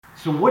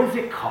So what does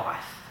it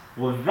cost?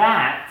 Well,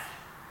 that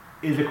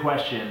is a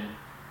question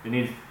that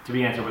needs to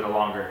be answered with a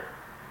longer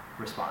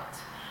response.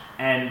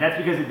 And that's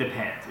because it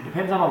depends. It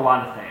depends on a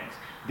lot of things.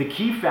 The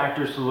key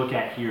factors to look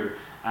at here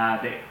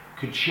that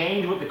could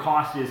change what the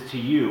cost is to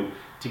you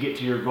to get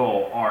to your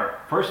goal are,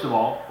 first of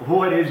all,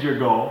 what is your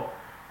goal,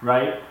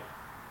 right?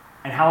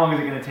 And how long is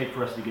it going to take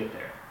for us to get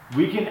there?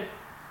 We can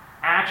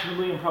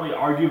actionably and probably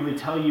arguably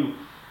tell you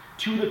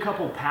to the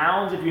couple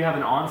pounds if you have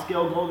an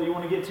on-scale goal that you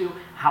want to get to,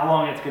 how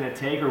long it's going to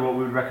take, or what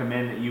we would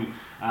recommend that you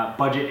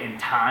budget in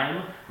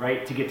time,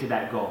 right, to get to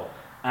that goal.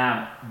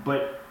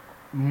 But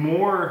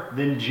more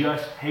than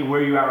just, hey,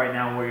 where are you at right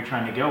now and where you're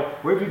trying to go?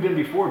 Where have you been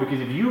before? Because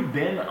if you've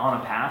been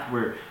on a path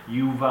where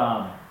you've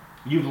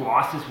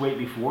lost this weight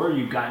before,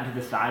 you've gotten to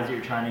the size that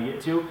you're trying to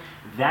get to,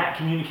 that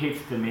communicates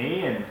to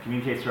me and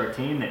communicates to our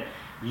team that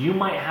you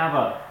might have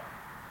a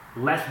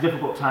less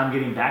difficult time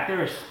getting back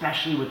there,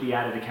 especially with the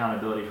added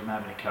accountability from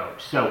having a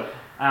coach. So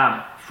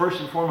first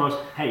and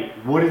foremost, hey,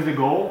 what is the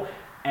goal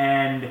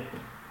and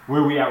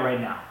where are we at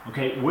right now?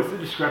 Okay, what's the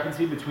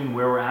discrepancy between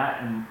where we're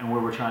at and where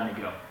we're trying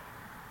to go?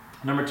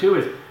 Number two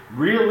is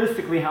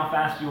realistically how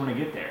fast do you want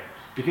to get there?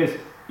 Because,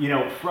 you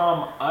know,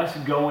 from us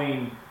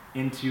going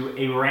into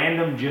a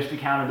random just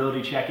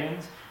accountability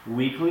check-ins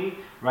weekly,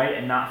 right,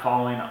 and not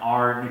following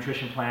our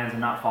nutrition plans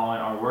and not following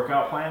our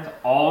workout plans,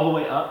 all the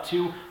way up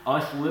to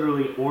us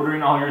literally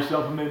ordering all your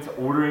supplements,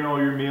 ordering all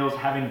your meals,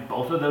 having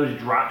both of those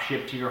drop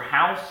shipped to your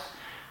house,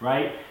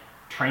 right,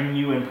 training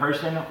you in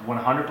person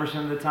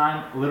 100% of the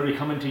time, literally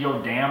coming to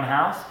your damn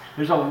house.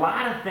 There's a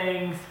lot of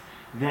things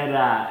that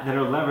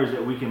are levers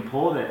that we can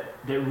pull that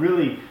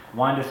really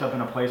wind us up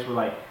in a place where,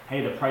 like, hey,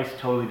 the price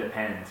totally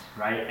depends,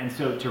 right? And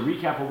so to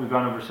recap what we've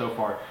gone over so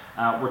far,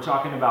 we're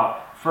talking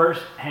about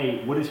first,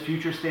 hey, what is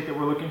future state that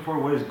we're looking for?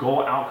 What is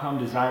goal, outcome,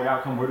 desired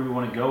outcome? Where do we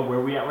want to go? Where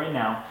are we at right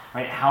now,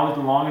 right? How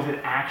long is it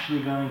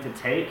actually going to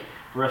take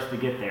for us to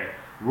get there?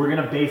 We're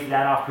going to base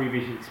that off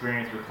previous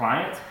experience with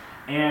clients,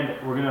 and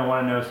we're going to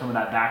want to know some of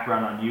that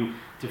background on you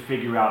to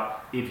figure out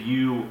if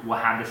you will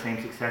have the same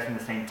success in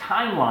the same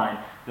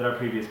timeline that our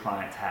previous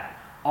clients had.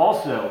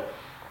 Also,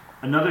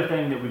 another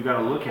thing that we've got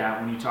to look at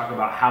when you talk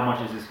about how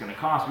much is this going to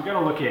cost, we've got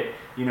to look at,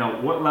 you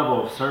know, what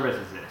level of service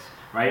is this,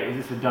 right? Is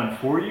this a done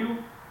for you?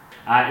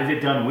 Is it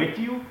done with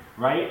you,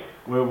 right?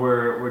 Where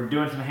we're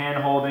doing some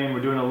hand holding,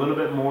 we're doing a little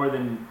bit more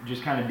than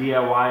just kind of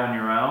DIY on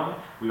your own.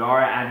 We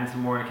are adding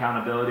some more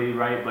accountability,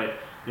 right? But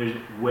there's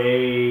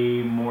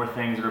way more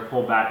things that are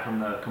pulled back from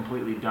the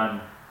completely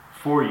done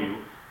for you,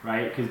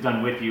 right? Because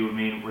done with you, I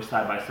mean, we're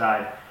side by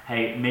side.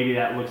 Hey, maybe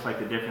that looks like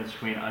the difference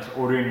between us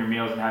ordering your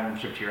meals and having them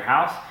shipped to your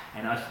house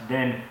and us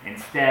then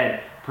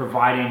instead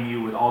providing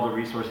you with all the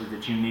resources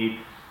that you need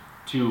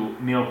to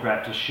meal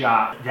prep, to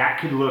shop. That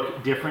could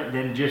look different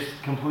than just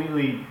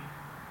completely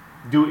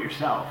do it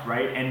yourself,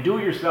 right? And do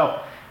it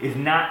yourself is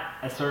not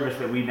a service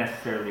that we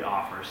necessarily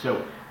offer.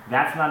 So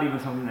that's not even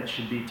something that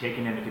should be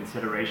taken into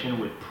consideration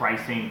with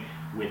pricing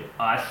with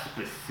us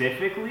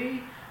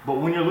specifically.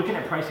 But when you're looking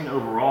at pricing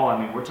overall, I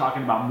mean, we're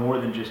talking about more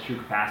than just true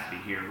capacity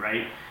here,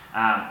 right?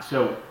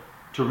 So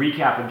to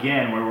recap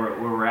again where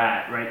we're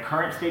at, right?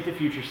 Current state to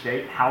future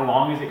state, how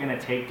long is it going to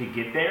take to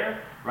get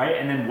there, right?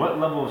 And then what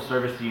level of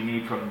service do you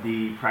need from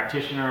the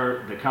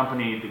practitioner, the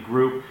company, the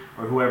group,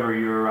 or whoever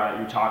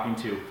you're talking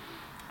to?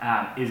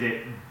 Is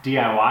it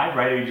DIY,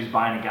 right? Are you just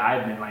buying a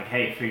guide and then like,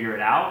 hey, figure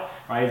it out,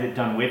 right? Is it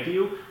done with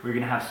you? We're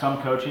going to have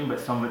some coaching, but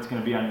some of it's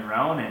going to be on your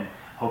own and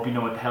hope you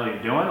know what the hell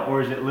you're doing.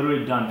 Or is it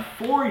literally done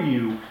for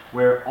you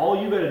where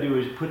all you got to do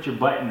is put your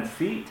butt in the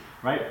seat,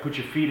 right? Put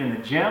your feet in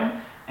the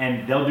gym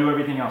and they'll do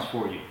everything else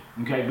for you,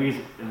 okay? Because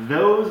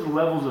those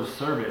levels of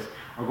service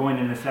are going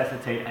to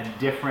necessitate a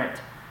different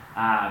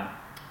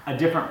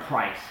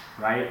price,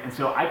 right? And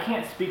so I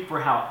can't speak for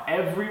how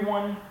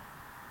everyone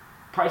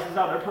prices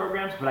out their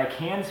programs, but I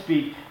can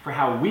speak for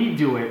how we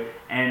do it,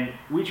 and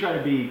we try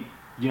to be,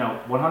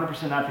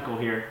 100% ethical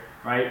here,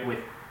 right? With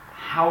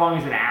how long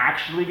is it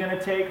actually going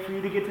to take for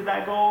you to get to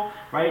that goal,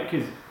 right?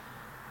 Because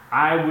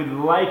I would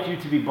like you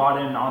to be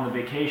bought in on the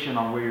vacation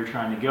on where you're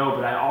trying to go,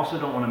 but I also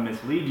don't want to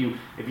mislead you.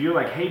 If you're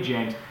like, hey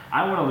James,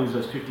 I want to lose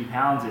those 50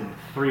 pounds in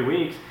 3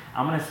 weeks,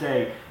 I'm going to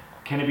say,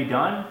 can it be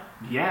done?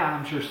 Yeah,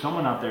 I'm sure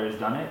someone out there has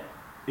done it.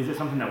 Is it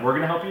something that we're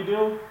going to help you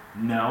do?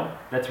 No,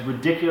 that's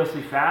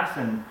ridiculously fast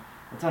and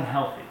it's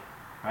unhealthy,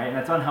 right? And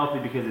that's unhealthy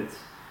because it's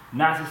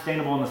not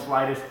sustainable in the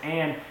slightest,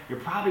 and you're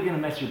probably going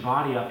to mess your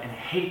body up and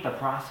hate the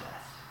process,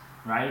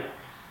 right?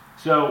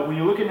 So when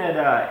you're looking at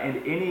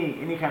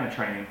any kind of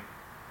training,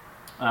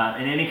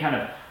 and any kind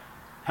of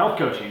health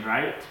coaching,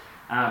 right?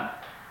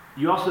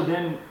 You also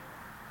then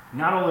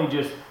not only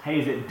just, hey,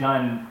 is it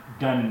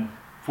done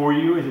for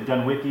you? Is it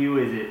done with you?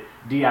 Is it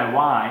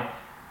DIY?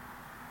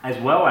 As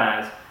well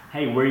as,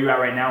 hey, where are you at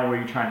right now? Where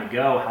are you trying to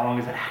go? How long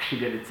is it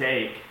actually going to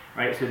take?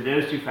 Right? So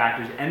those two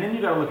factors. And then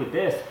you got to look at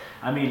this.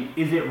 I mean,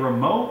 is it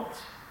remote?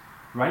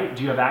 Right?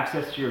 Do you have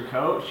access to your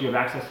coach? Do you have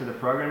access to the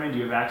programming? Do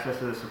you have access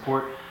to the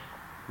support?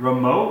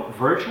 Remote,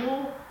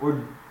 virtual,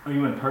 or are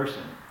you in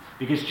person?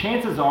 Because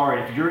chances are,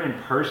 if you're in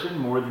person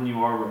more than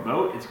you are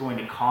remote, it's going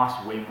to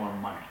cost way more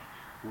money,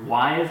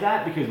 Why is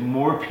that? Because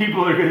more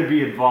people are going to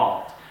be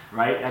involved,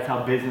 right? That's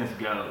how business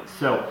goes.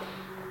 So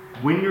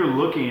when you're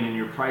looking and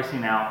you're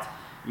pricing out,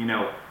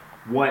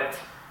 what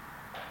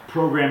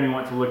program you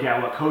want to look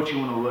at, what coach you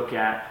want to look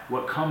at,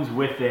 what comes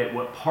with it,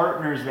 what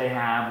partners they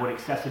have, what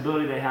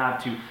accessibility they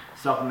have to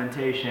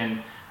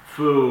supplementation,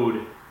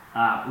 food,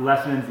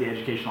 lessons, the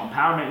educational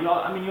empowerment.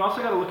 You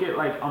also got to look at,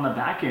 like, on the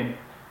back end,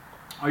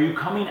 are you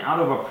coming out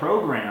of a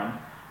program,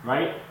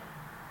 right?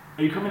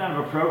 Are you coming out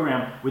of a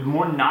program with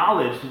more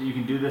knowledge so that you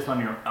can do this on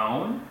your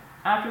own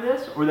after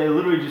this? Or are they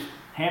literally just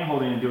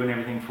hand-holding and doing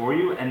everything for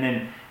you, and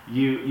then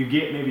you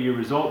get maybe your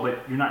result, but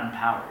you're not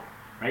empowered,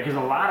 right? Because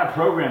a lot of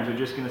programs are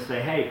just going to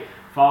say, hey,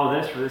 follow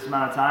this for this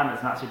amount of time.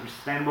 It's not super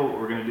sustainable.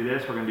 We're going to do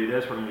this. We're going to do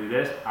this. We're going to do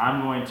this.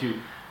 I'm going to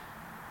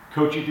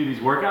coach you through these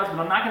workouts, but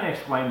I'm not going to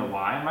explain the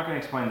why. I'm not going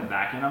to explain the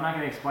back end. I'm not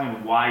going to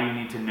explain why you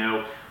need to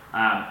know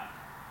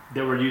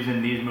that we're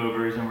using these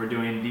movers and we're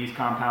doing these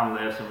compound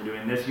lifts and we're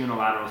doing this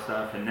unilateral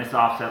stuff and this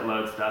offset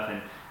load stuff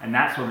and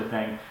that sort of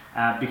thing,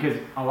 because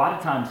a lot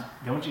of times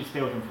they want you to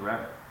stay with them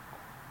forever.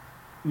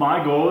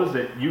 My goal is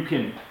that you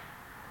can,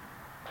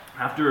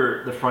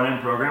 after the front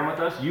end program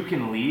with us, you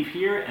can leave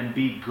here and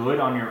be good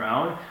on your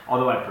own,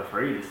 although I'd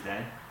prefer you to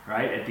stay,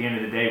 right? At the end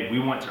of the day, we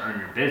want to earn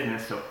your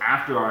business, so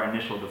after our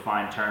initial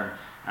defined term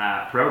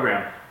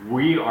program,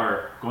 we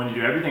are going to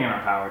do everything in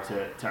our power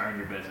to earn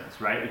your business,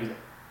 right? Because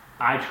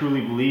I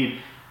truly believe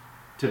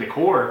to the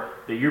core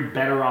that you're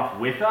better off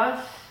with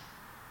us,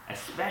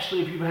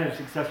 especially if you've had a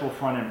successful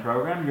front-end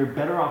program, you're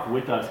better off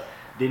with us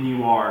than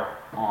you are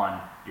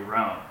on your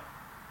own.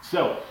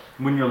 So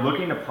when you're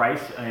looking to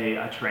price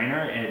a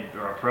trainer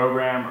or a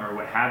program or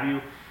what have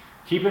you,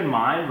 keep in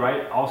mind,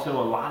 right,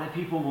 also a lot of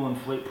people will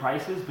inflate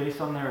prices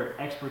based on their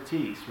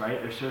expertise,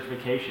 right, their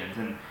certifications.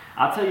 And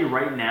I'll tell you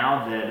right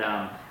now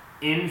that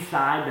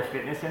inside the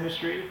fitness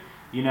industry,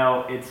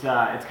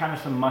 it's kind of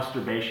some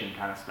masturbation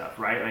kind of stuff,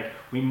 right? Like,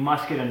 we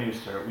must get a new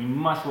cert, we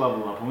must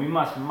level up, and we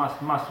must. I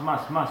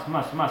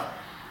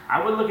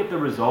would look at the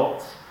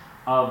results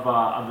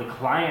of the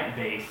client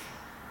base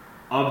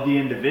of the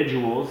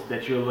individuals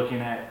that you're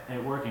looking at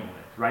working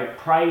with, right?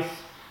 Price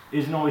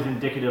isn't always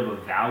indicative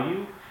of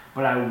value,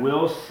 but I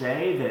will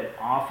say that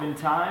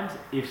oftentimes,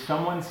 if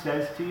someone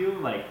says to you,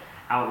 like,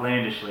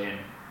 outlandishly, and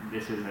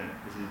this is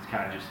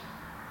kind of just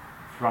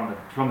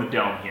from the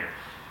dome here.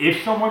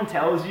 If someone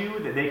tells you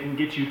that they can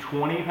get you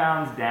 20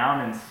 pounds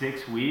down in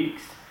 6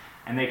 weeks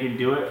and they can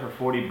do it for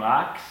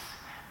 $40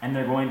 and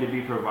they're going to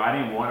be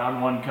providing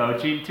one-on-one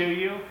coaching to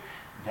you,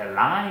 they're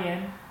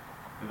lying.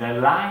 They're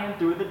lying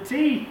through the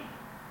teeth.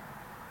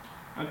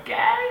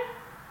 Okay?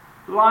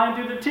 Lying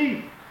through the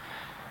teeth.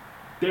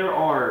 There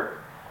are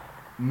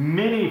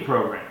many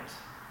programs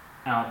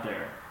out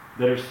there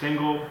that are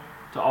single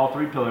to all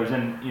three pillars,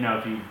 and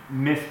if you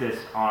miss this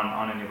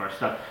on any of our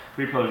stuff,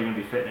 3 pillars are going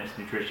to be fitness,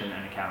 nutrition,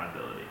 and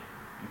accountability.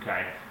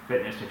 Okay,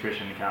 fitness,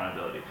 nutrition,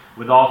 accountability.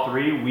 With all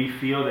 3, we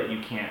feel that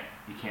you can't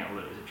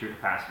lose at your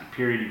capacity.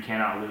 Period. You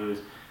cannot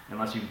lose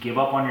unless you give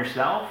up on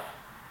yourself.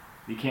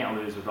 You can't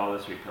lose with all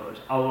those 3 pillars.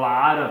 A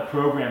lot of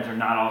programs are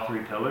not all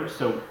 3 pillars,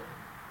 so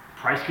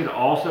price could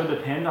also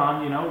depend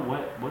on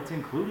what's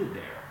included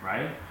there,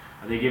 right?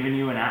 Are they giving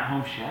you an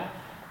at-home chef?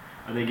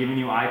 Are they giving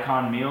you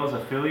Icon Meals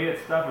affiliate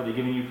stuff? Are they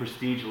giving you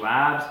Prestige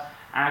Labs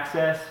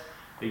access?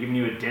 Are they giving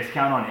you a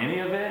discount on any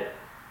of it?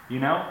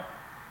 You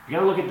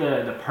gotta look at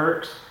the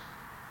perks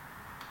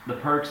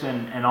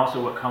and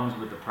also what comes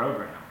with the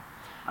program.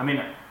 I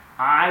mean,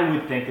 I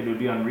would think that it would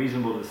be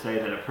unreasonable to say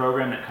that a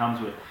program that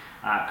comes with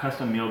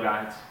custom meal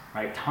guides,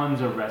 right?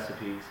 Tons of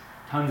recipes,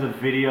 tons of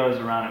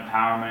videos around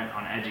empowerment,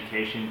 on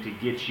education to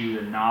get you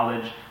the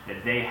knowledge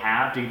that they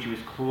have, to get you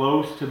as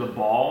close to the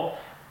ball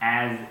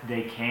as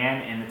they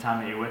can in the time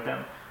that you're with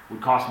them,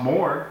 would cost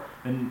more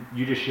than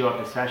you just show up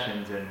to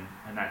sessions and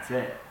that's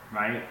it,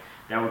 right?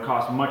 That would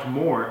cost much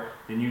more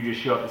than you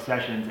just show up to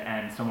sessions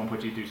and someone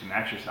puts you through some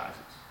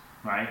exercises,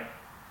 right?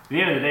 At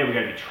the end of the day, we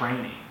gotta be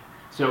training.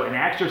 So an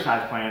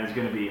exercise plan is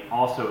gonna be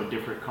also a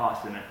different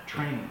cost than a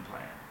training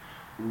plan.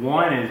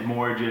 One is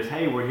more just,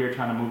 hey, we're here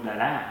trying to move that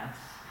ass.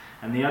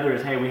 And the other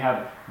is, hey, we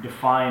have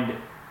defined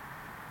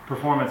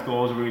performance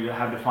goals, we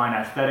have defined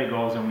aesthetic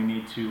goals, and we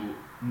need to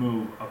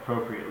move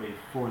appropriately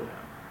for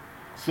them.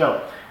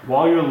 So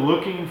while you're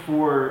looking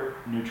for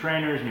new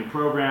trainers, new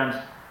programs,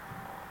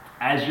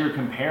 as you're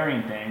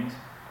comparing things,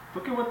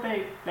 look at what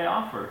they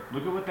offer.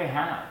 Look at what they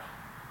have,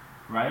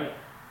 right?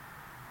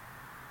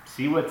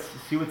 See what's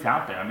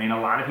out there. I mean, a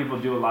lot of people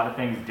do a lot of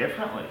things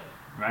differently,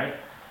 right?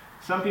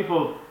 Some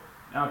people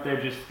out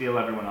there just steal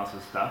everyone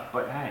else's stuff,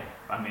 but hey,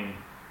 I mean,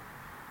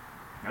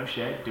 no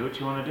shade, do what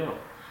you want to do.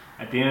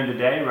 At the end of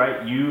the day,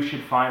 right, you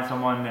should find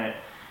someone that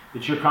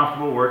you're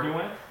comfortable working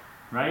with,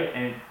 right?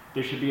 And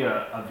there should be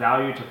a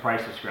value to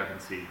price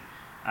discrepancy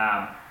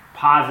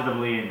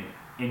positively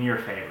in your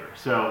favor.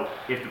 So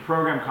if the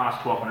program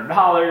costs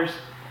 $1,200,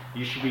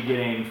 you should be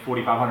getting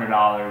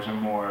 $4,500 or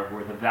more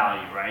worth of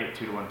value, right?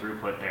 2-to-1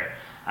 throughput there.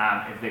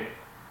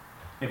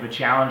 If a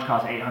challenge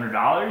costs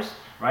 $800,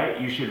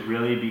 right, you should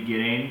really be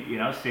getting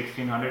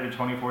 $1,600 to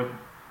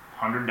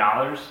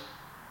 $2,400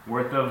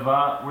 worth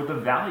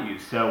of value.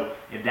 So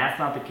if that's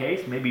not the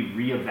case, maybe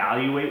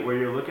reevaluate where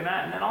you're looking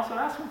at, and then also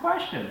ask some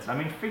questions. I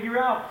mean, figure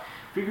out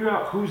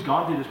who's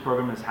gone through this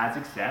program and has had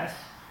success,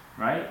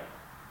 right?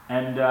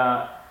 And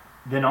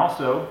then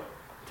also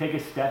take a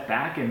step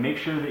back and make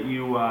sure that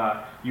you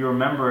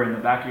remember in the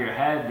back of your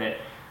head that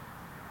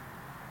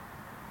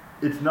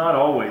it's not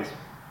always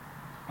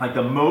like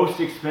the most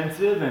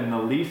expensive and the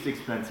least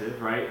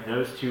expensive, right?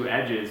 Those two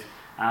edges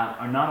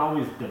are not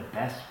always the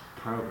best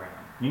program.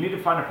 You need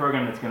to find a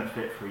program that's going to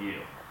fit for you.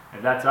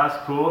 If that's us,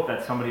 cool. If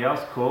that's somebody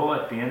else, cool.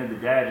 At the end of the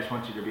day, I just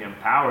want you to be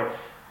empowered.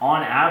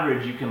 On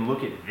average, you can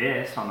look at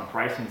this on the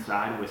pricing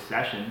side with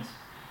sessions,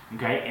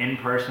 okay?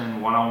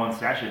 In-person, one-on-one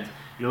sessions.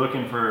 You're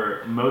looking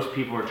for, most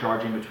people are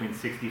charging between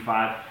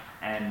 65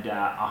 and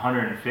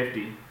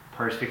 150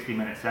 per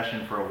 60-minute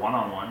session for a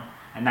one-on-one.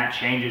 And that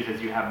changes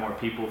as you have more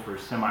people for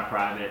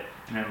semi-private,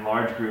 and then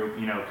large group,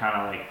 kind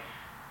of like,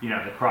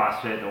 the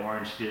CrossFit, the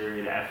Orange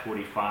Theory, the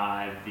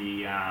F45,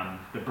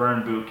 the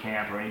Burn Boot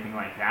Camp, or anything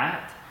like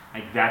that.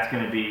 Like that's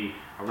going to be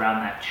around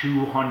that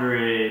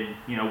 $200,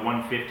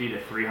 $150 to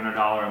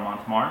 $300 a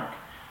month mark,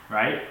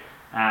 right?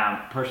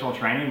 Personal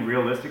training,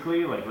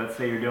 realistically, like let's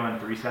say you're doing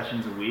 3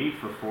 sessions a week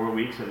for 4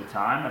 weeks at a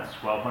time. That's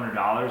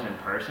 $1,200 in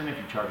person if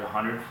you charge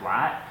 $100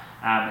 flat.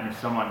 And if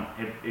someone,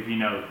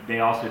 if they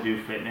also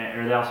do fitness,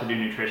 or they also do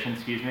nutrition,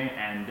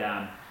 and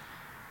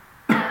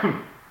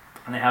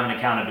and they have an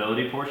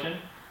accountability portion,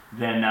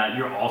 then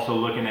you're also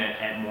looking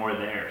at more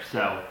there.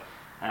 So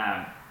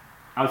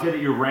I would say that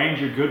your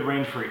good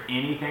range for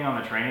anything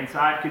on the training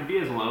side could be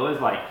as low as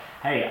like,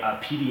 hey, a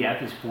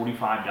PDF is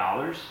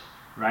 $45,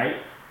 right?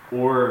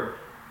 Or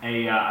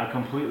a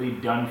completely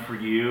done for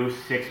you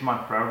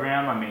 6-month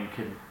program. I mean, it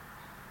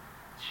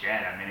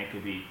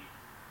could be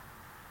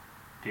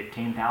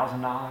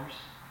 $15,000.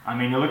 I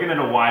mean, you're looking at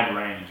a wide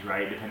range,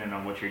 right? Depending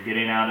on what you're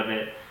getting out of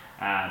it,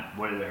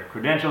 what do their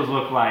credentials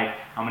look like,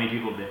 how many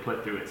people they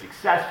put through it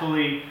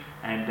successfully,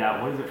 and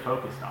what is it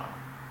focused on,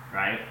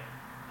 right?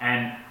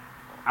 And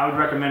I would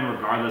recommend,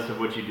 regardless of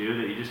what you do,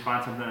 that you just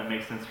find something that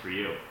makes sense for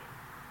you,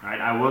 right?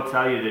 I will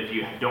tell you that if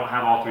you don't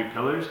have all 3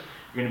 pillars,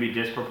 you're going to be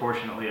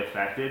disproportionately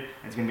affected.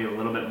 It's going to be a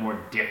little bit more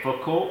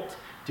difficult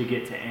to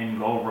get to end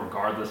goal,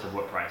 regardless of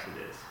what price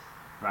it is,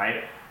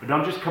 right? But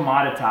don't just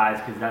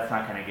commoditize, because that's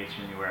not going to get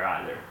you anywhere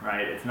either,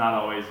 right? It's not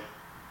always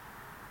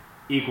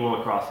equal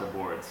across the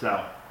board.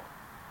 So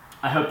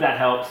I hope that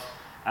helps.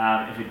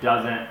 If it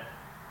doesn't,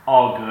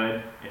 all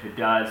good. If it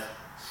does,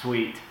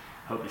 sweet.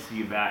 Hope to see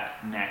you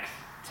back next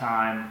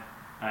time.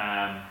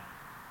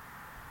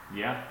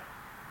 Yeah,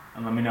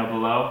 and let me know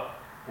below,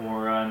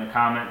 or in the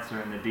comments,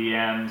 or in the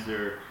DMs,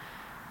 or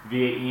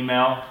via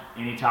email,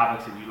 any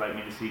topics that you'd like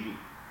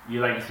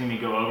to see me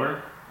go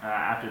over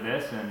after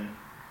this, and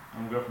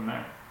we'll go from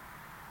there.